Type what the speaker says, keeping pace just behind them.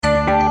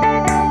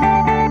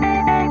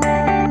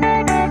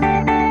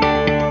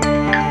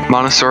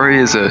Montessori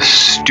is a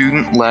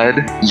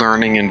student-led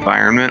learning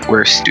environment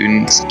where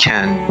students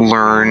can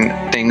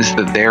learn things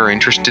that they're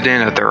interested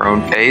in at their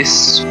own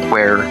pace,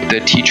 where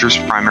the teacher's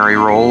primary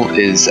role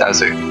is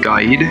as a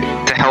guide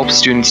to help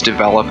students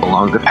develop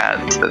along the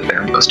paths that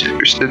they're most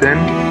interested in.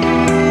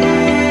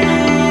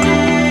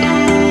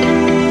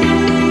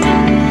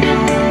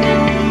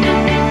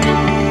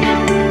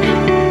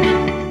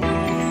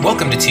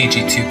 Welcome to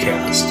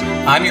TG2Cast.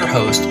 I'm your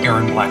host,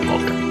 Aaron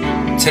Blackwelder.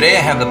 Today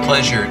I have the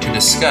pleasure to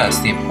discuss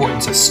the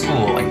importance of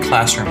school and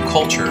classroom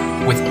culture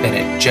with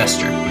Bennett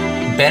Jester.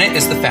 Bennett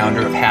is the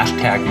founder of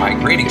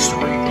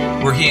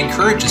 #MyGradingStory, where he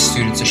encourages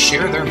students to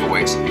share their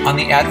voice on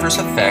the adverse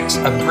effects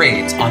of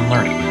grades on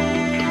learning.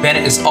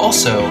 Bennett is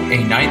also a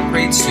 9th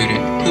grade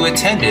student who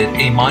attended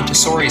a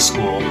Montessori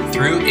school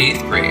through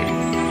 8th grade.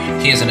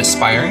 He is an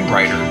aspiring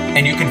writer,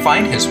 and you can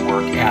find his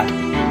work at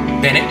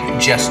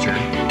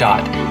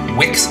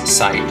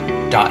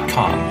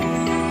bennettjester.wixsite.com.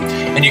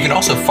 And you can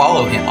also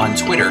follow him on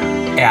Twitter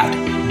at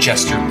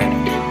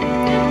JesterBennett.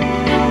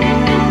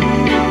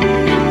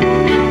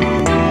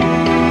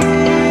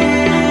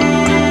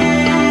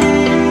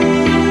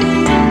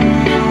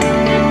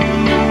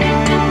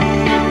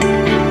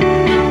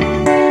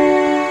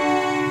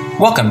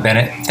 Welcome,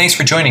 Bennett. Thanks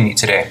for joining me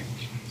today.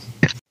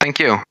 Thank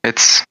you.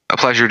 It's a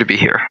pleasure to be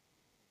here.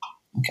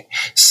 Okay.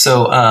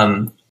 So,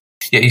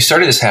 you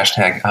started this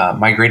hashtag,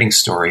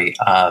 #MyGradingStory.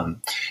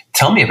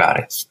 Tell me about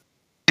it.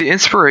 The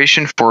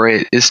inspiration for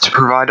it is to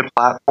provide a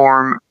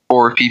platform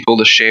for people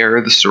to share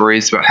the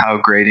stories about how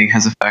grading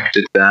has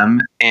affected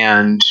them.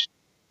 And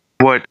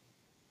a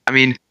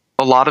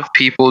lot of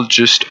people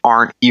just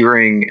aren't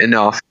hearing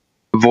enough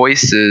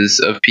voices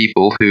of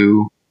people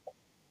who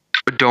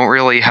don't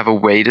really have a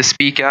way to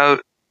speak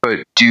out,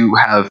 but do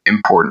have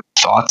important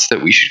thoughts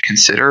that we should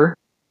consider.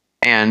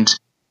 And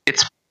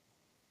it's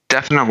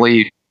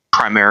definitely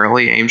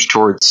primarily aimed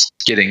towards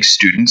getting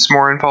students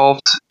more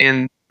involved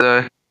in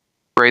the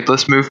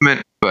gradeless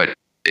movement, but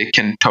it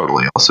can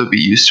totally also be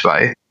used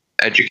by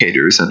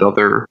educators and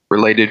other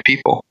related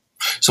people.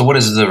 So what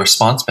has the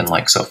response been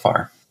like so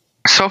far?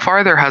 So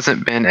far, there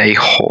hasn't been a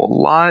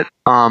whole lot.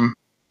 I'm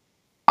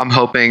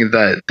hoping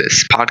that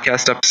this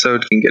podcast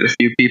episode can get a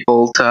few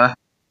people to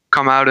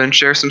come out and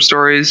share some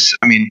stories.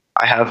 I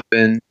have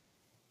been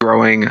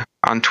growing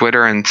on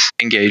Twitter and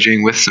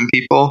engaging with some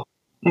people.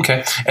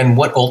 Okay. And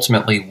what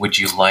ultimately would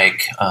you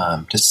like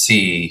to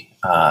see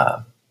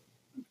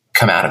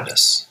come out of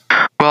this?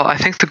 Well, I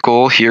think the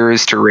goal here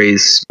is to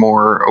raise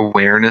more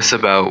awareness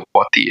about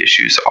what the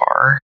issues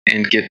are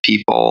and get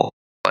people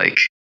a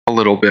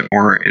little bit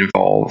more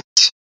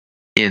involved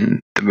in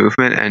the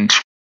movement, and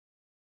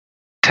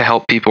to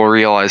help people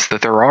realize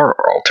that there are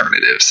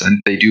alternatives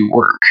and they do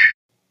work.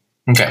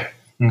 Okay.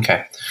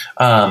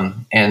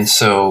 And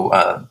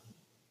so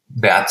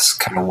that's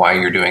kind of why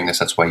you're doing this.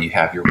 That's why you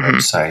have your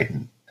website.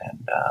 And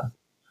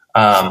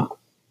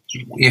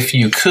if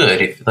you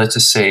could, let's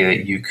just say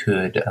that you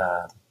could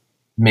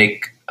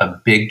make a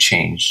big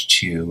change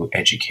to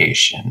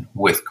education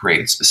with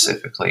grades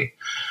specifically,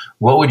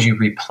 what would you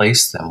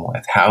replace them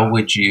with? How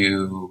would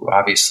you,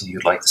 obviously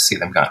you'd like to see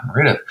them gotten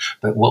rid of,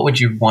 but what would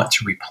you want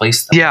to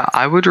replace them with?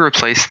 I would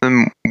replace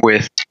them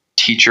with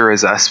teacher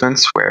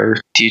assessments, where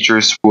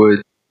teachers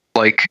would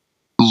look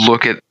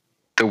at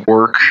the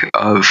work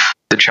of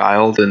the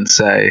child and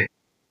say,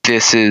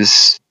 this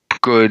is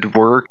good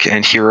work,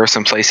 and here are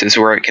some places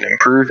where it can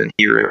improve, and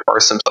here are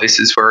some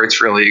places where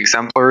it's really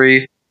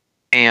exemplary,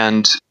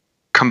 and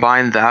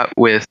combine that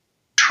with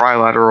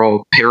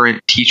trilateral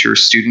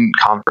parent-teacher-student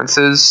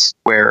conferences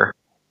where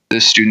the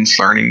students'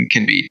 learning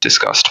can be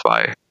discussed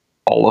by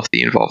all of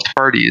the involved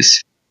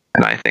parties.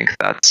 And I think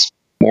that's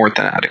more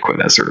than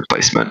adequate as a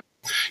replacement.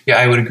 Yeah,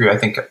 I would agree. I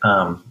think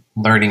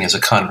learning is a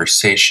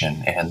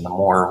conversation, and the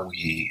more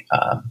we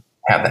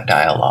have that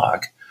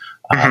dialogue,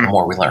 the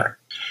more we learn.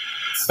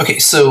 Okay,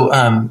 so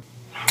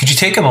could you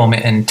take a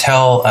moment and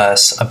tell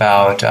us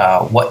about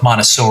what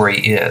Montessori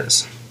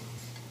is?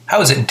 How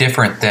is it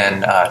different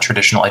than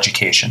traditional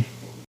education?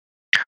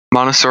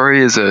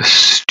 Montessori is a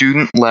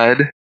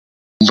student-led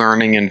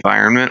learning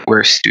environment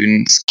where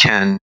students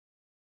can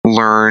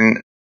learn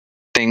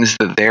things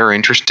that they're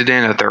interested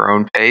in at their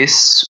own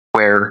pace,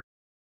 where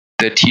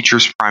the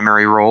teacher's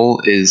primary role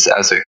is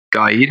as a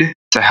guide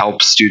to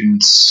help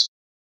students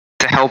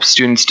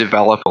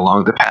develop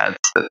along the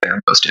paths that they're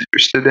most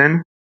interested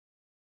in,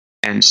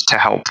 and to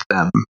help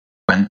them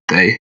when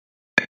they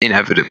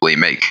inevitably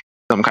make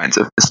some kinds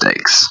of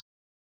mistakes.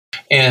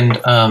 And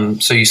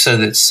so you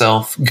said it's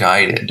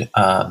self-guided.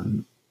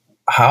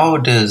 How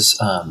does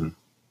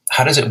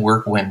it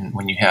work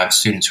when you have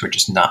students who are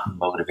just not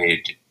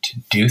motivated to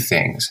do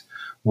things?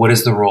 What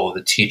is the role of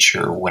the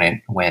teacher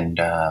when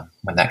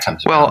that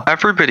comes about? Well,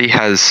 everybody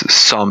has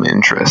some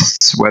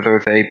interests, whether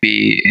they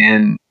be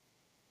in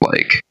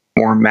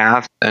more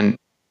math and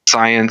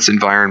science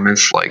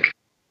environments,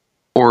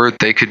 or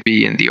they could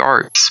be in the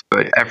arts.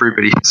 But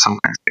everybody has some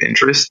kinds of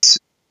interests.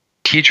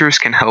 Teachers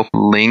can help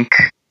link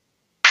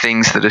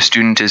things that a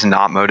student is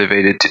not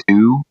motivated to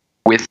do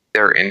with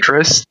their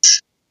interests,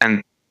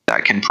 and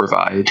that can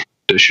provide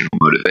additional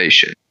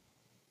motivation.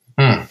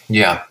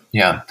 Yeah.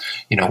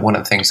 One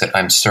of the things that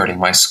I'm starting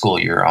my school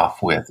year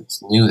off with,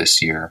 it's new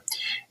this year,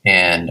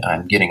 and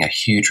I'm getting a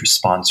huge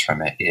response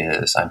from it,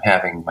 is I'm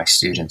having my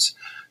students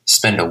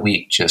spend a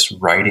week just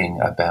writing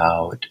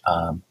about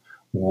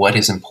what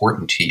is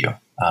important to you.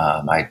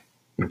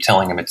 I'm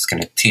telling them it's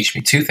going to teach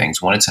me two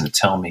things. One, it's going to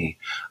tell me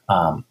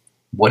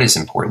what is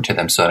important to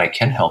them so that I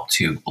can help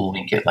to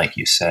link it, like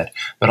you said,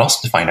 but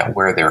also to find out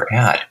where they're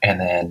at, and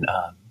then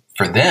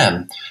for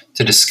them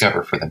to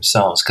discover for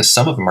themselves, because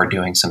some of them are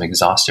doing some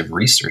exhaustive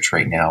research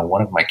right now.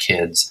 One of my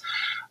kids,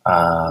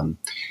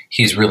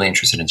 he's really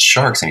interested in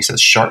sharks, and he says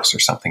sharks are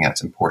something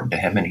that's important to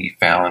him, and he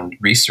found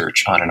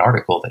research on an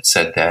article that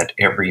said that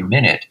every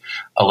minute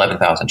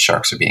 11,000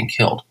 sharks are being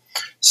killed.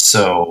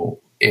 So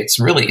it's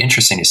really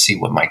interesting to see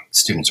what my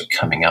students are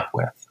coming up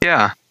with.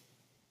 Yeah,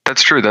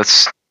 that's true.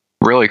 That's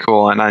really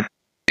cool, and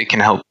it can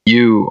help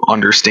you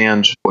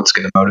understand what's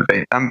going to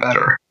motivate them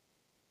better.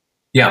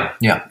 Yeah,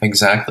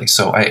 exactly.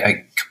 So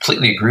I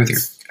completely agree with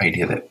your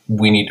idea that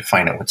we need to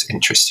find out what's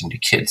interesting to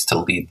kids to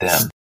lead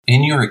them.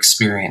 In your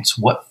experience,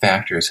 what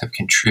factors have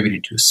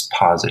contributed to a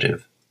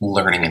positive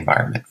learning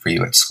environment for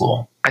you at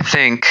school? I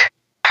think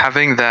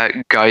having that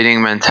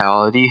guiding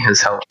mentality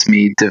has helped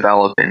me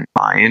develop in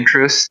my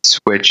interests,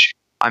 which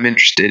I'm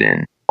interested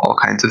in all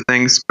kinds of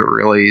things, but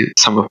really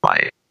some of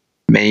my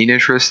main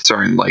interests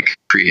are in like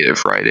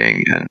creative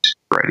writing and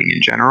writing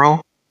in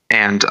general.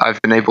 And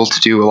I've been able to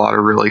do a lot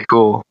of really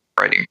cool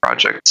writing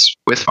projects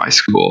with my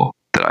school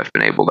that I've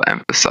been able to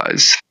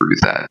emphasize through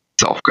that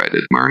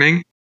self-guided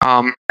learning.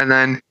 And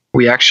then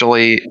we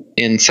actually,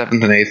 in 7th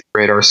and 8th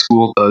grade, our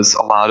school does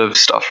a lot of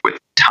stuff with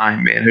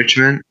time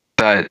management,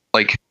 that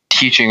like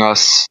teaching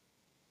us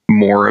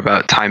more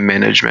about time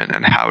management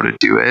and how to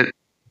do it.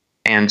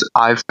 And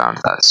I've found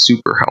that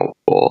super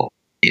helpful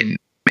in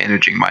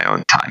managing my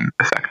own time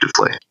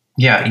effectively.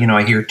 Yeah,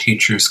 I hear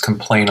teachers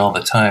complain all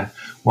the time,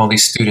 well,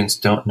 these students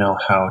don't know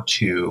how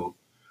to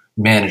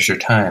manage their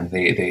time.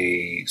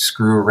 They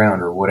screw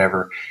around or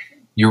whatever.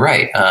 You're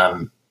right.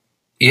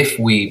 If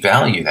we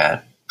value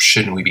that,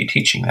 shouldn't we be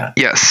teaching that?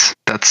 Yes,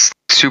 that's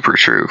super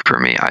true for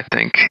me. I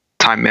think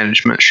time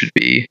management should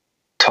be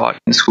taught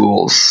in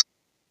schools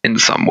in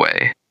some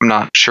way. I'm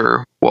not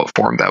sure what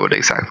form that would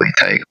exactly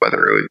take,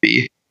 whether it would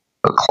be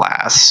a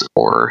class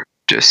or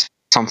just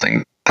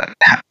something that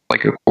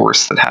like a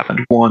course that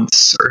happened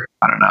once, or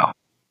I don't know.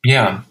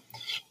 Yeah,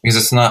 because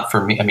it's not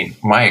for me. I mean,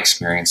 my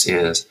experience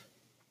is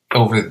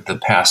over the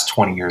past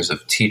 20 years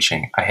of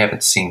teaching, I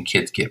haven't seen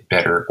kids get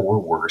better or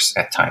worse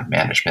at time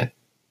management,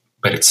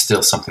 but it's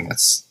still something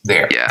that's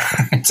there. Yeah.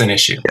 It's an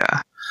issue.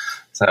 Yeah.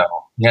 So,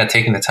 yeah,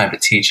 taking the time to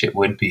teach it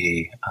would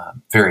be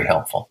very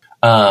helpful.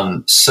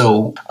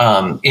 So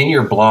in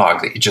your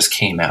blog that just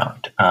came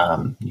out,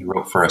 you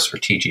wrote for us for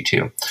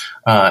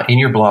TG2. In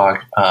your blog,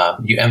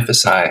 you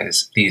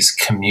emphasize these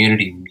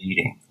community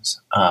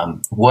meetings.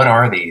 What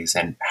are these,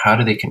 and how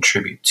do they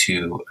contribute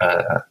to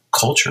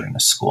culture in a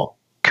school?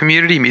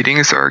 Community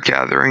meetings are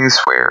gatherings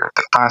where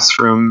the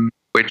classroom,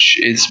 which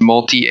is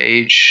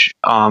multi-age,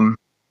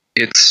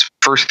 it's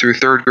 1st through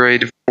 3rd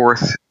grade,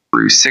 4th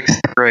through 6th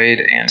grade,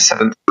 and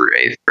 7th through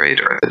 8th grade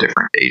are the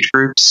different age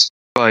groups.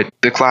 But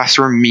the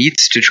classroom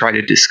meets to try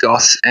to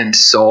discuss and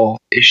solve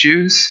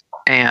issues.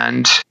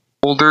 And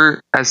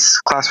as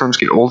classrooms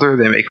get older,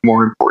 they make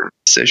more important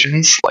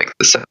decisions. Like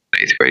the 7th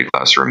and 8th grade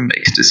classroom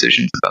makes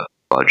decisions about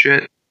the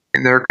budget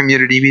in their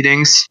community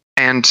meetings.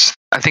 And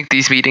I think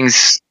these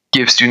meetings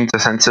give students a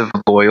sense of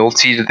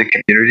loyalty to the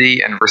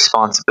community and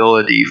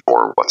responsibility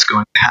for what's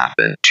going to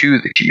happen to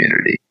the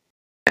community.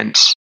 And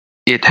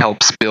it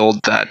helps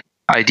build that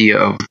idea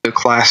of the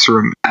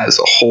classroom as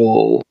a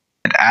whole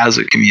and as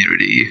a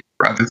community,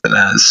 rather than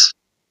as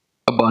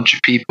a bunch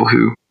of people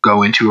who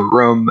go into a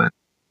room and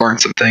learn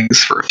some things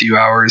for a few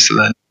hours and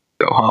then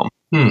go home.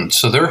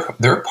 So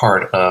they're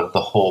part of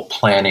the whole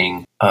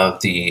planning of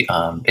the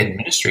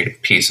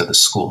administrative piece of the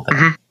school then.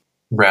 Mm-hmm.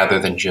 Rather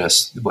than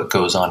just what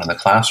goes on in the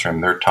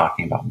classroom. They're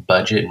talking about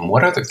budget, and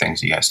what other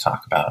things do you guys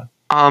talk about?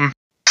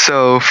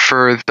 So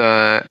for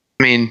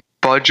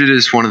budget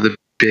is one of the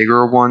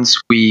bigger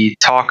ones. We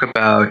talk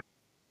about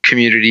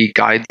community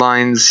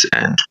guidelines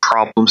and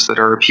problems that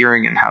are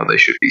appearing and how they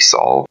should be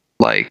solved.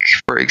 Like,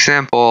 for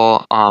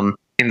example,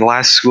 in the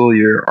last school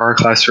year, our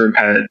classroom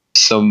had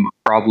some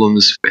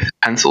problems with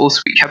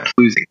pencils. We kept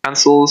losing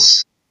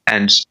pencils,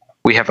 and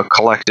we have a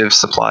collective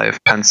supply of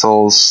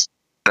pencils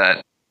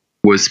that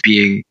was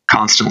being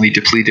constantly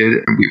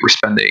depleted, and we were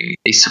spending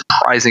a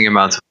surprising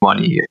amount of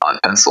money on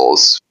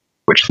pencils,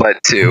 which led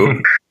to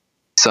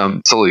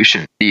some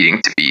solution needing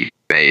to be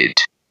made.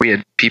 We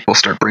had people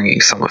start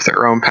bringing some of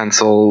their own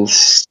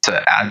pencils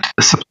to add to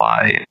the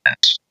supply, and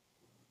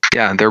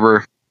yeah, there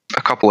were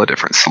a couple of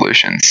different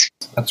solutions.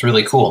 That's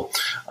really cool.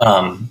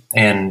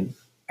 And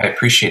I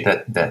appreciate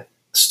that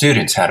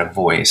students had a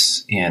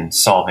voice in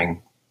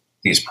solving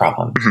these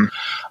problems.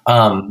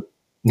 Mm-hmm.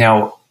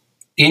 Now,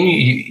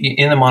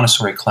 in the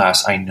Montessori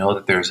class, I know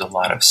that there's a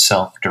lot of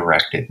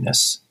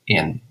self-directedness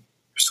in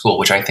school,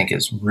 which I think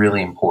is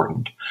really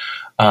important.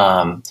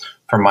 From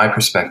my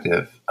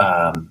perspective,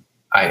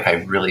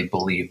 I really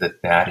believe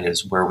that that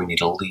is where we need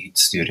to lead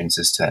students,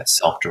 is to that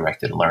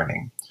self-directed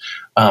learning.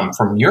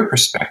 From your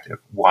perspective,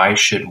 why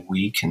should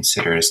we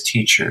consider as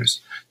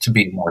teachers to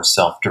be more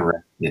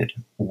self-directed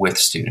with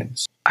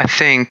students? I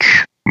think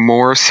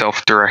more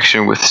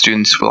self-direction with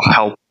students will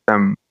help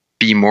them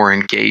be more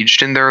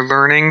engaged in their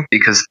learning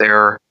because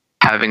they're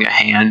having a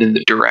hand in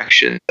the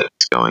direction that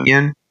it's going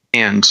in.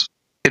 And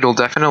it'll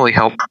definitely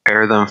help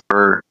prepare them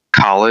for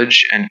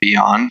college and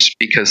beyond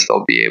because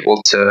they'll be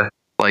able to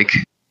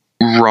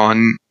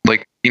run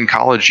in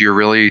college.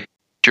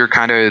 You're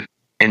kind of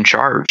in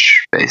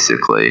charge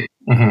basically.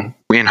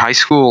 Mm-hmm. In high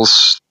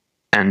schools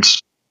and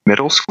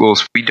middle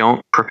schools, we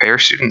don't prepare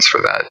students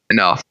for that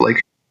enough.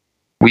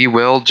 We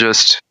will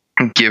just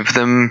give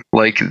them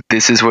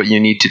this is what you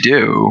need to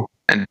do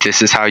and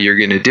this is how you're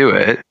going to do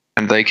it,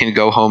 and they can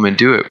go home and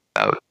do it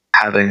without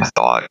having a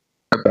thought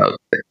about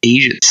the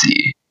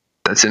agency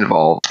that's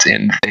involved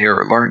in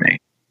their learning.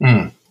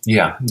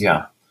 Yeah.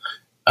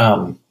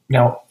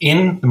 Now,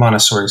 in the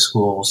Montessori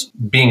schools,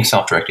 being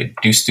self-directed,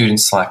 do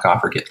students slack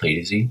off or get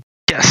lazy?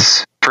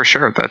 Yes, for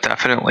sure. That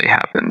definitely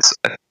happens.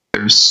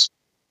 There's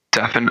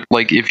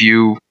definitely, if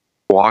you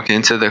walk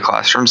into the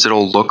classrooms,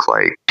 it'll look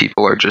like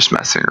people are just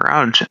messing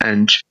around.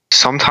 And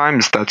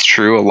sometimes that's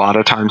true. A lot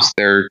of times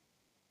they're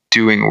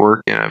doing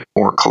work in a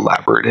more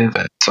collaborative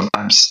and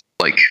sometimes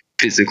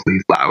physically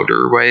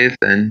louder way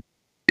than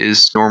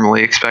is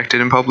normally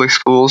expected in public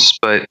schools.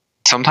 But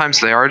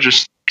sometimes they are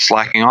just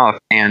slacking off.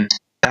 And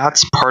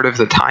that's part of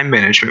the time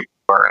management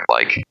we learn.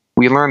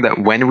 We learn that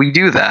when we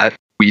do that,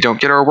 we don't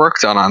get our work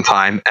done on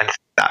time, and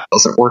that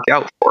doesn't work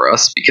out for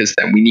us because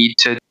then we need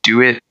to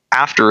do it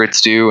after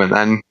it's due, and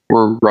then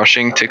we're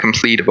rushing to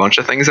complete a bunch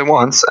of things at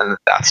once, and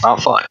that's not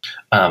fun.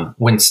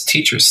 When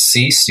teachers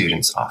see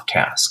students off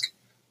task,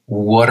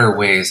 what are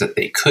ways that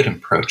they could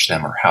approach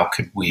them, or how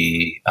can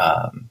we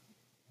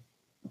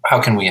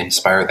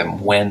inspire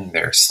them when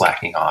they're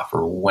slacking off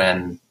or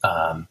when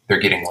they're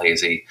getting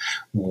lazy,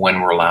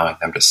 when we're allowing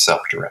them to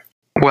self-direct?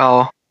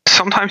 Well,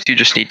 sometimes you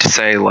just need to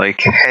say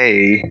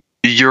hey,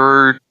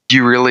 you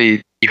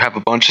have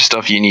a bunch of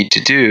stuff you need to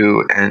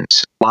do and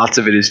lots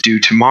of it is due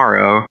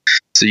tomorrow,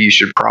 so you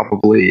should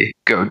probably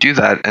go do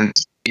that. And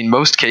in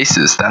most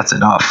cases that's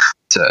enough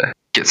to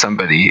get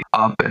somebody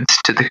up and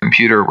to the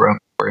computer where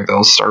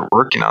they'll start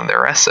working on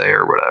their essay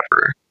or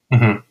whatever.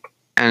 Mm-hmm.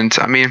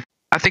 And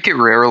I think it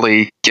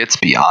rarely gets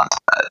beyond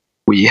that.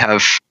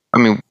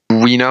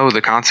 We know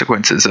the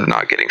consequences of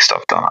not getting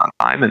stuff done on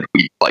time, and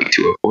we like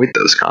to avoid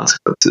those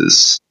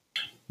consequences.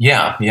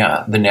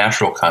 Yeah. The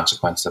natural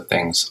consequence of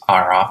things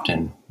are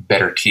often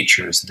better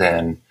teachers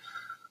than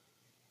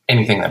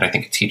anything that I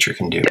think a teacher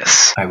can do.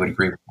 Yes. I would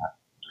agree with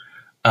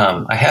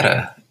that. I had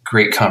a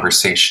great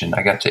conversation.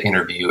 I got to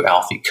interview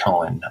Alfie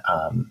Cohen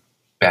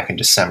back in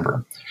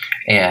December.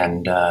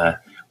 And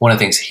one of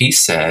the things he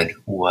said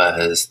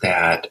was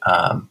that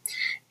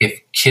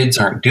if kids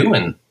aren't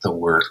doing the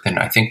work, then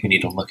I think we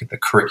need to look at the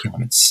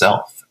curriculum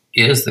itself.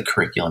 Is the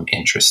curriculum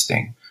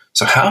interesting?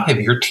 So how have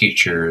your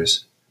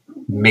teachers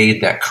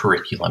made that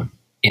curriculum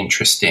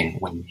interesting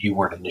when you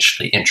weren't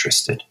initially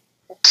interested?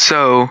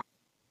 So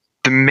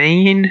the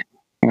main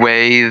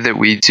way that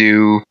we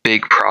do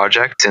big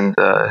projects in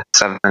the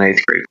 7th and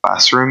 8th grade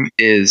classroom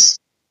is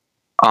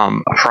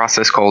a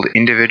process called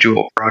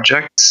individual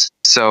projects.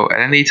 So at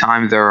any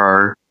time there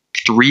are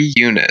 3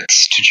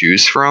 units to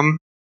choose from.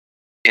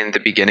 In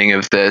the beginning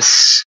of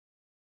this,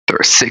 there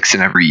are 6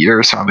 in every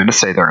year, so I'm going to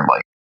say there are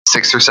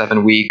 6 or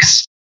 7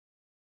 weeks.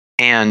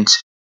 And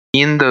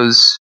in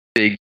those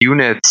big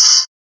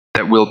units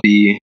that will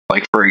be,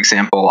 for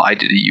example, I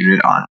did a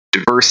unit on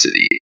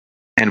diversity.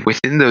 And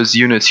within those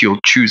units, you'll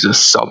choose a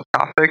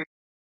subtopic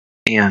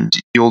and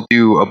you'll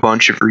do a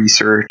bunch of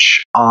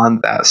research on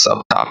that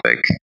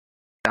subtopic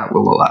that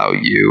will allow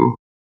you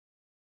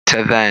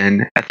to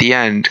then, at the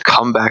end,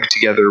 come back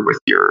together with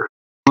your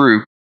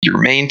group, your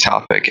main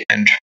topic,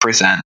 and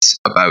present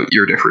about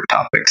your different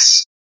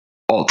topics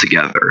all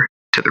together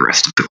to the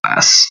rest of the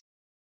class.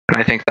 And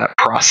I think that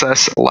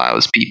process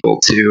allows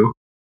people to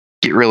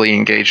get really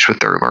engaged with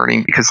their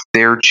learning because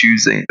they're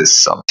choosing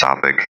this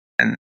subtopic,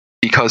 and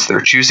because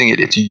they're choosing it,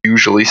 it's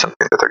usually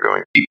something that they're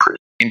going to be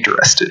pretty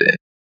interested in.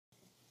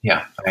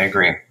 Yeah, I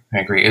agree.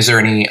 Is there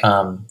any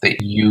that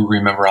you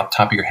remember off the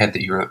top of your head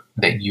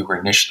that you were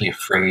initially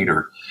afraid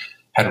or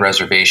had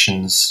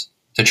reservations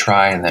to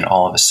try, and then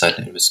all of a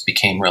sudden it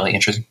became really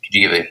interesting? Could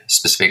you give a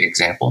specific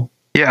example?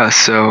 Yeah,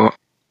 so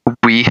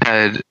we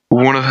had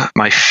one of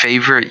my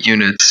favorite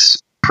units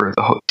for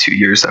the whole 2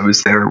 years I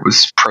was there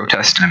was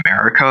Protest in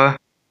America.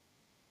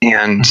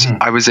 And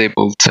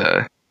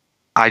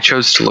I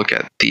chose to look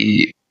at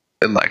the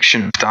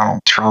election of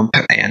Donald Trump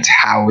and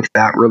how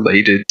that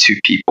related to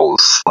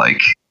people's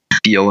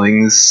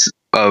feelings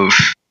of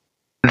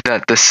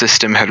that the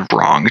system had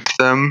wronged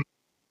them.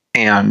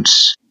 And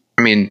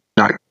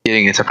not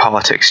getting into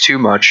politics too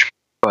much,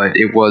 but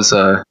it was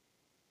a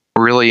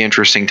really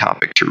interesting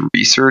topic to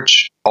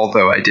research.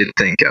 Although I did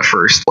think at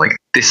first,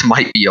 this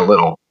might be a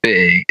little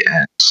big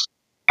and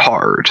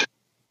hard,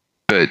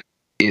 but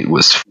it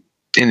was,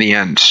 in the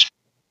end,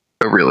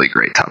 a really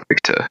great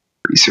topic to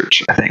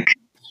research, I think.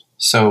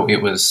 So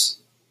it was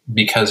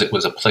because it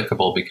was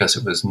applicable, because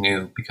it was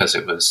new, because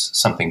it was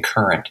something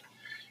current,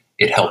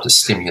 it helped to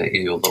stimulate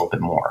you a little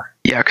bit more.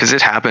 Yeah, because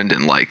it happened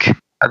in I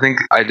think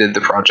I did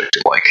the project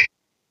in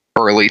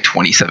early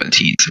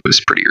 2017, so it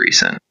was pretty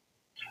recent.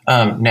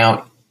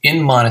 Now,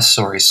 in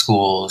Montessori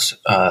schools,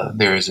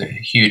 there's a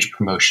huge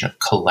promotion of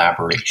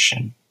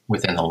collaboration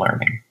within the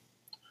learning.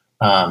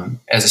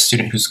 As a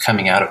student who's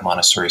coming out of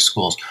Montessori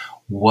schools,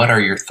 what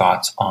are your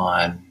thoughts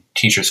on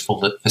teachers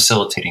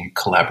facilitating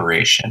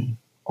collaboration?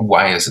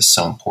 Why is this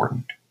so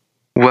important?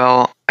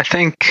 Well, I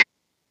think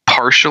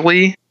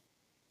partially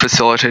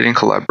facilitating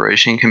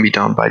collaboration can be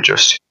done by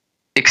just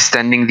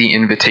extending the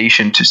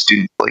invitation to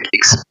students,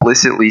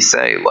 explicitly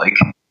say,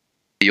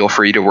 feel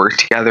free to work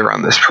together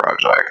on this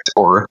project,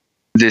 or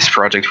this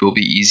project will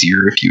be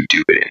easier if you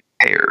do it in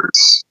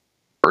pairs,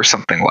 or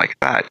something like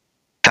that.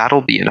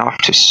 That'll be enough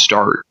to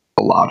start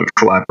a lot of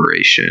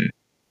collaboration.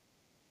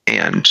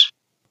 And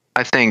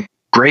I think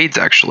grades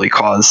actually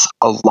cause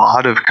a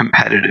lot of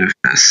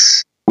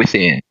competitiveness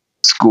within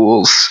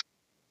schools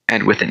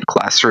and within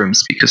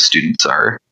classrooms, because students are